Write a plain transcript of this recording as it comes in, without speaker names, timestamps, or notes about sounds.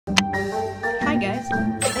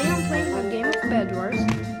Today I'm playing a game of Bed Wars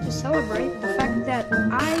to celebrate the fact that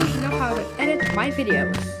I know how to edit my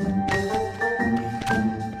videos.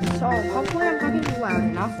 So hopefully I'm talking loud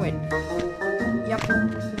enough. Wait. Yep,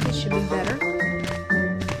 this should be better.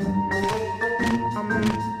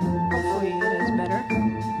 Hopefully it is better.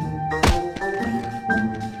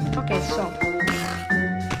 Okay, so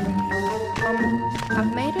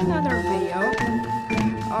I've made another video.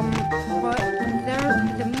 But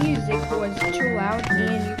the music was too loud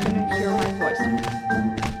and you couldn't hear my voice.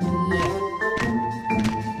 Yeah.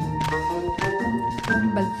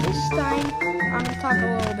 But this time, I'm gonna talk a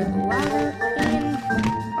little bit louder and,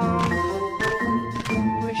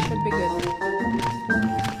 we should be good.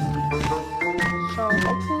 So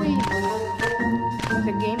hopefully,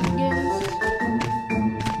 the game begins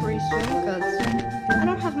pretty soon because I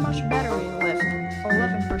don't have much battery left.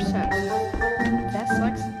 11%. That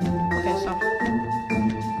sucks. Okay, so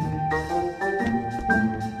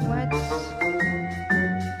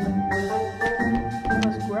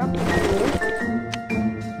let's grab the tool.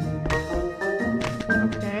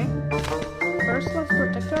 Okay. First, let's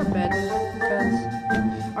protect our bed because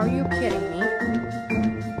are you kidding me?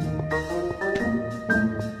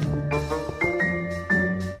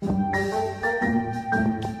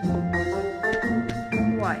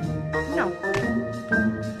 Why? No.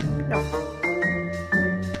 No.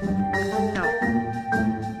 No.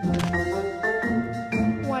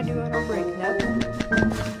 Why do you want to break that?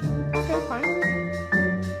 Okay, fine.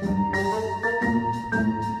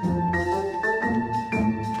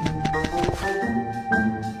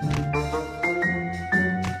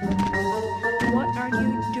 What are you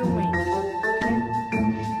doing? Okay?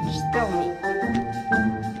 Just tell me.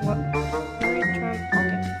 What? Okay.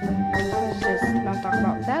 Let's just not talk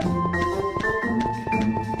about that.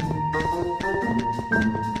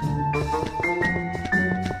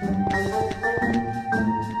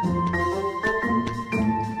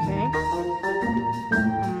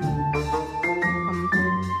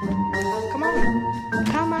 Come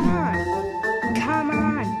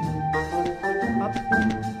on. Up.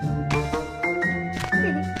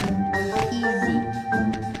 Easy.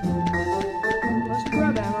 Let's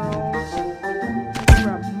grab emeralds. Let's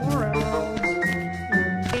grab more emeralds.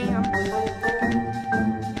 Bam.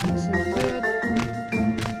 This is good.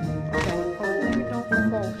 Okay, hopefully we don't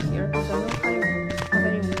fall here because I don't have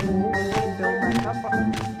any wool to build back up.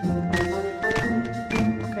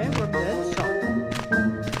 Okay, we're good. So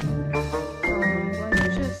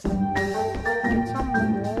let's just get some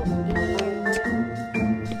wool and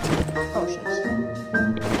potions.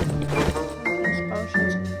 These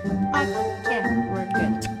potions. Okay, we're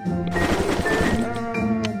good.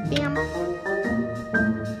 Bam.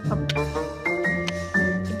 Up. I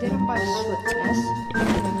didn't buy swiftness. I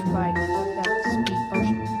didn't buy that speed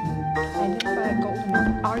potion. I didn't buy a golden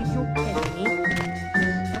apple. Are you kidding me?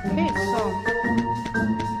 Okay, so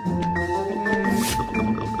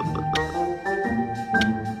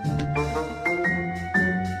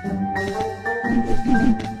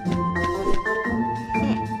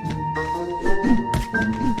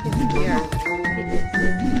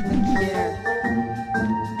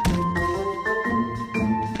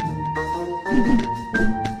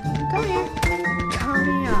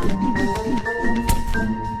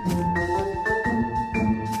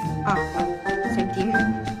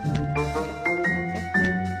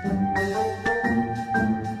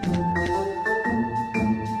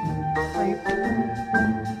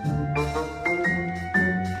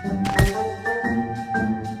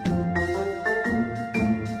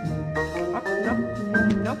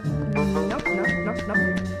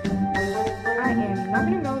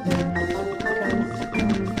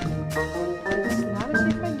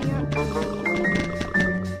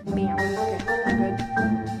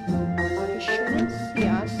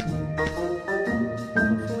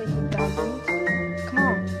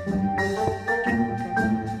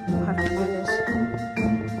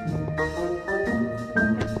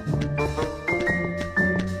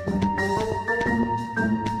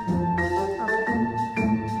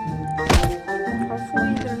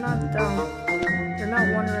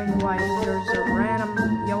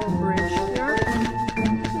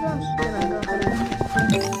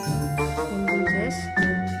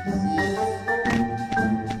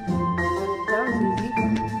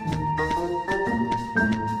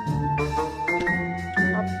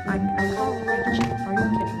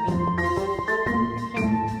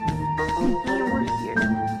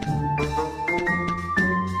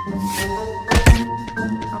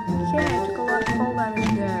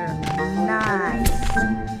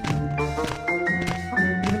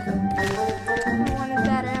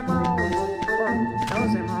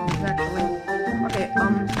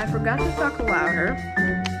forgot to talk louder.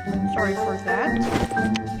 Sorry for that.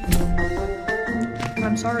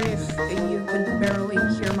 I'm sorry if you could barely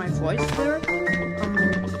hear my voice there.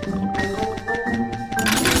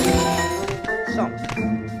 So,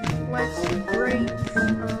 let's break,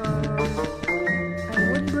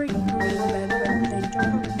 I would break green bed, but they don't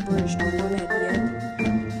have a bridge to the bed yet.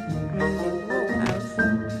 I mean, they will have.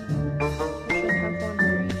 We should have one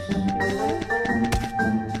pretty soon.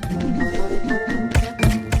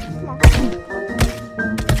 Come on.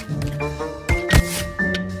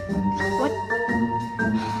 What?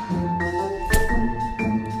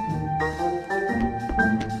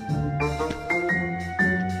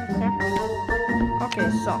 Okay,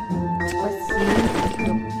 so let's see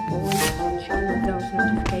the boys show with those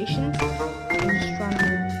notifications. I'm just trying to.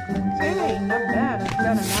 Okay, not bad. I've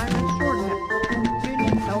got an iron sword now. Do you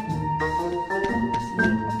need help?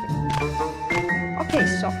 Okay,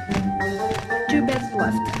 so 2 beds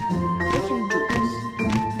left. We can do this.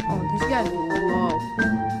 Oh, this guy's low.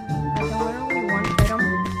 I can literally one-hit him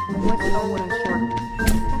with a wooden sword.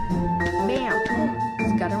 Bam!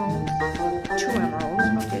 He's got emeralds. 2 emeralds.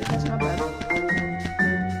 Okay, that's not bad.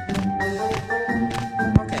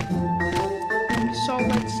 So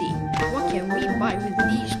let's see, what can we buy with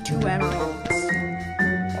these 2 emeralds?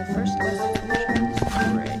 Well, first let's finish this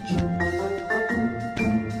bridge.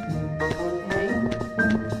 Okay.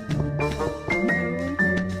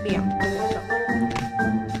 Bam. So,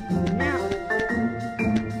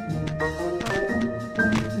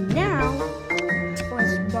 now,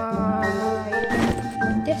 let's buy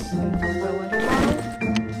this invisibility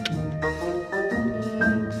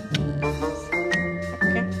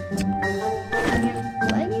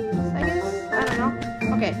bottle.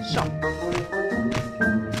 Okay, so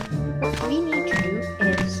what we need to do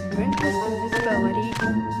is drink this invisibility,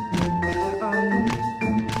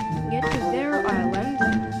 get to their island,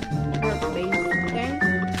 their base thing,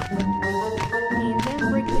 and then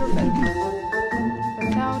break their bed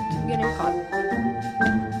without getting caught.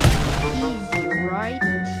 Easy, right?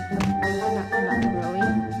 Not really.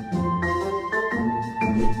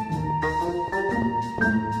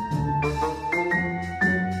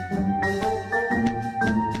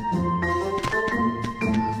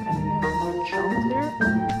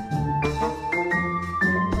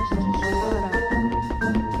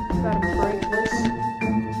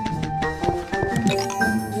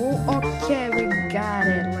 Okay, we got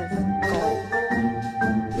it. Let's go.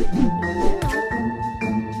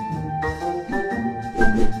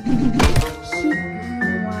 Oh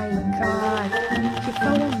my god. He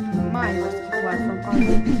fell on my rescue platform.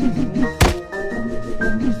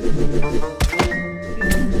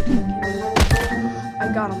 I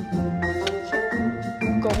got him.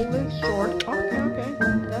 Golden sword. Okay.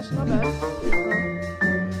 That's not bad.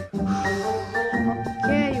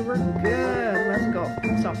 Okay, we're good. Let's go.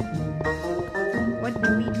 So, what do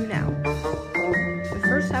we do now? Well, we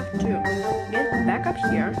first have to get back up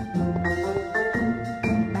here.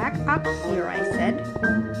 Back up here, I said.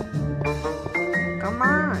 Come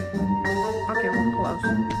on. Okay, we're close.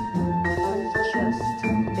 Let's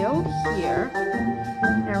just build here. I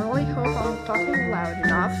really hope I'm talking loud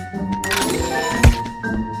enough.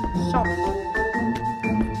 So,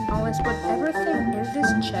 now let's put everything in this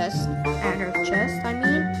chest. Chest, I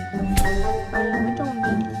mean, we don't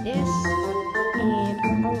need this,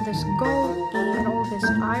 and all this gold, and all this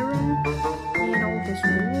iron, and all this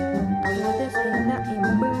wool, and this, and that,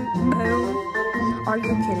 and boom, boom. Are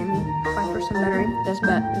you kidding me? 5% battery? That's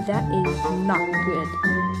bad. That is not good.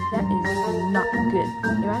 That is not good.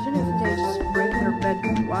 Imagine if they just break their bed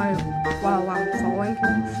while I'm falling.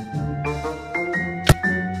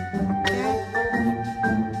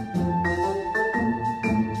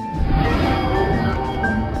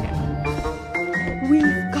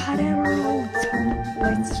 We've got emeralds!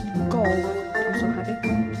 Let's go! I'm so happy.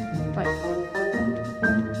 But,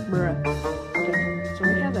 bruh. Okay, so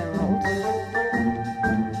we have emeralds.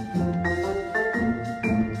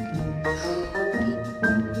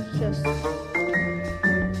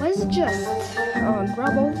 Let's just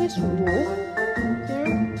grab all this wool here,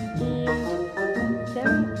 and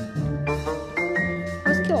then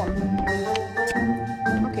let's kill him.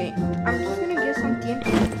 Okay, I'm just gonna get some TNT.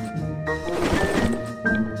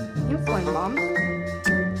 Flame bombs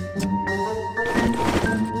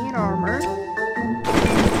and armor.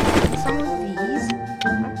 Some of these.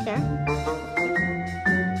 Okay.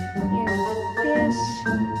 And this.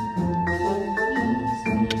 And these.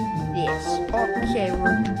 And this. Okay,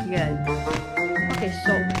 we're good. Okay,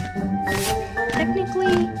 so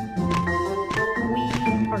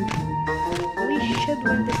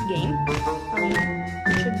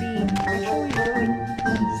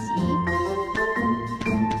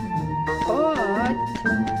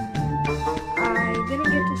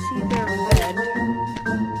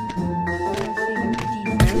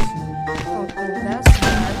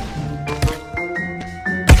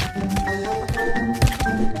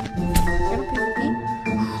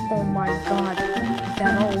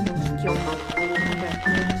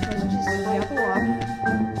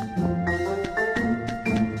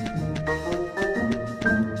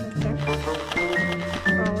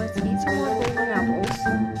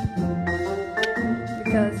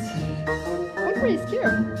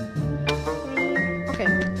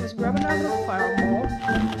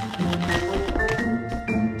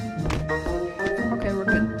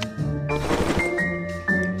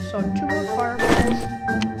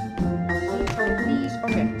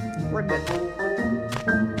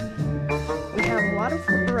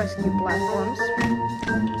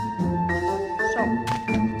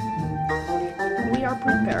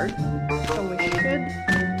prepared, so we should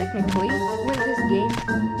technically win this game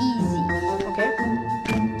easy, okay?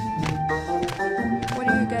 What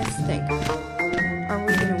do you guys think? Are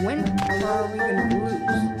we gonna win or are we gonna lose?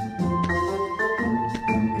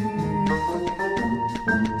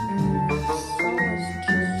 So let's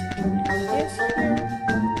just do this here,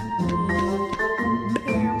 and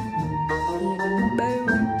bam, and boom,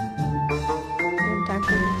 and time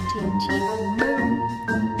for TNT, boom.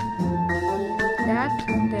 That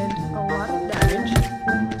did a lot of damage.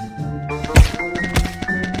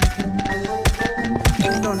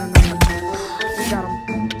 No. We got him.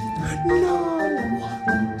 No!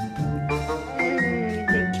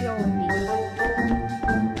 They killed me.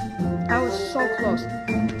 I was so close.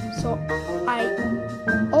 So I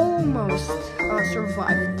almost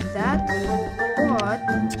survived that, but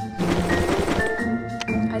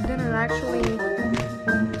I didn't actually.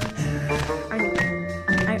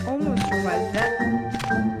 I almost survived that,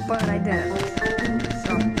 but I didn't.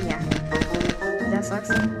 So yeah, that sucks.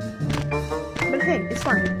 But hey, it's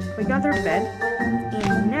fine. We got their bed,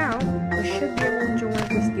 and now we should be able to win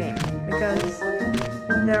this game because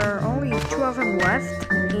there are only 2 of them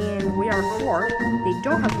left, and we are 4. They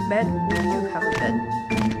don't have a bed. We do have a bed.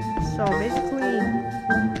 So basically,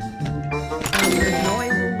 there's no way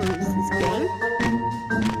we'll lose this game.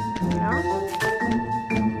 You know?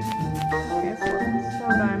 Okay,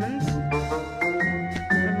 4 diamonds.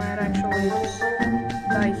 I might actually just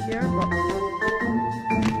die here, but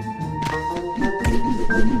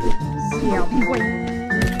yeah, boing.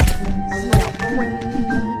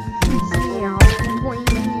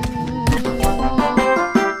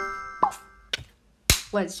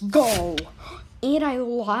 Let's go. And I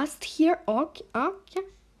lost here. Okay.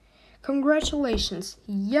 Congratulations.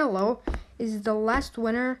 Yellow is the last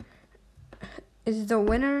winner. Is the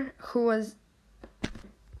winner who was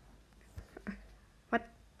what?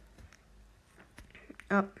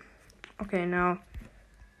 Oh. Okay, now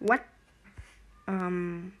what?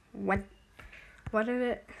 What did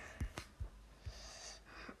it?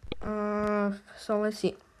 So let's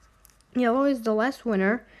see. Yellow is the last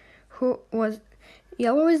winner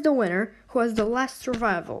Yellow is the winner who has the last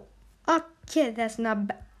survival. Okay, that's not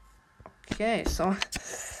bad. Okay, so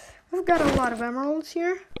we've got a lot of emeralds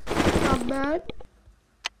here. Not bad.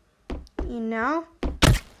 And now,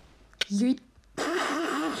 yeet.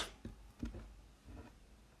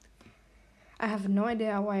 I have no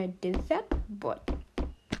idea why I did that, but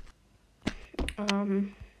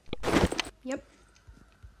yep.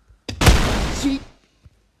 Yeet.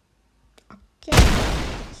 Okay.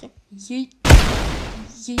 Yeet.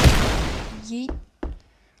 Yeet.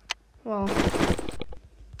 Well,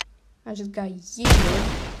 I just got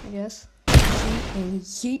yeeted, I guess. Yeet and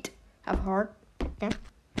yeet have heart.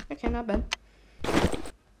 Okay, not bad.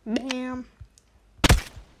 Bam.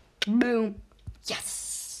 Boom.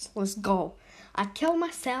 Yes. Let's go. I killed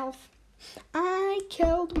myself.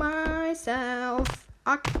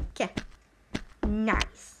 Okay.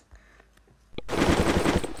 Nice.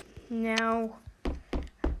 Now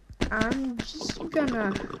I'm just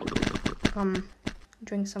gonna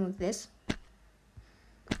drink some of this,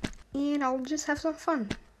 and I'll just have some fun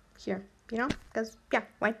here, you know, because yeah,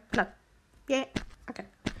 why not? Yeah, okay.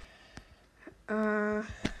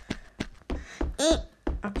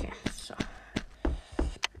 Okay, so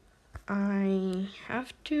I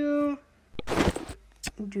have to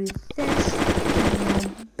do this,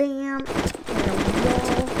 and bam, and a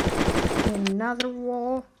wall, and another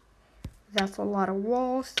wall. That's a lot of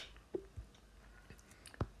walls.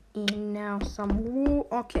 And now some wool.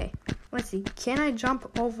 Okay, let's see. Can I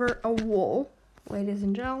jump over a wall? Ladies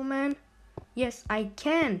and gentlemen, yes, I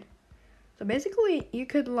can. So basically, you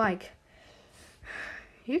could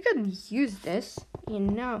use this.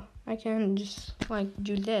 And now I can just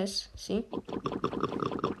do this. See?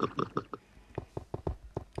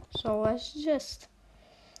 So let's just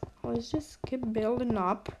keep building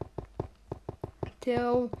up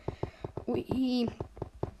till we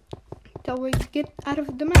get out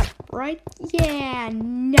of the map, right? Yeah,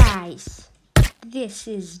 nice. This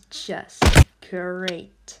is just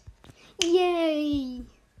great. Yay.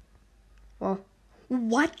 Well,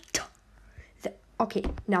 what? Okay,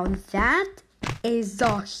 now that is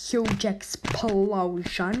a huge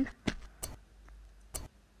explosion.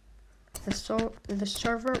 The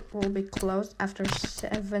server will be closed after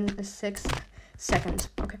 6 seconds.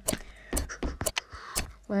 Okay.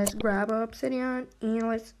 Let's grab obsidian and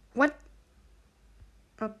let's what?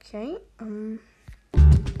 Okay.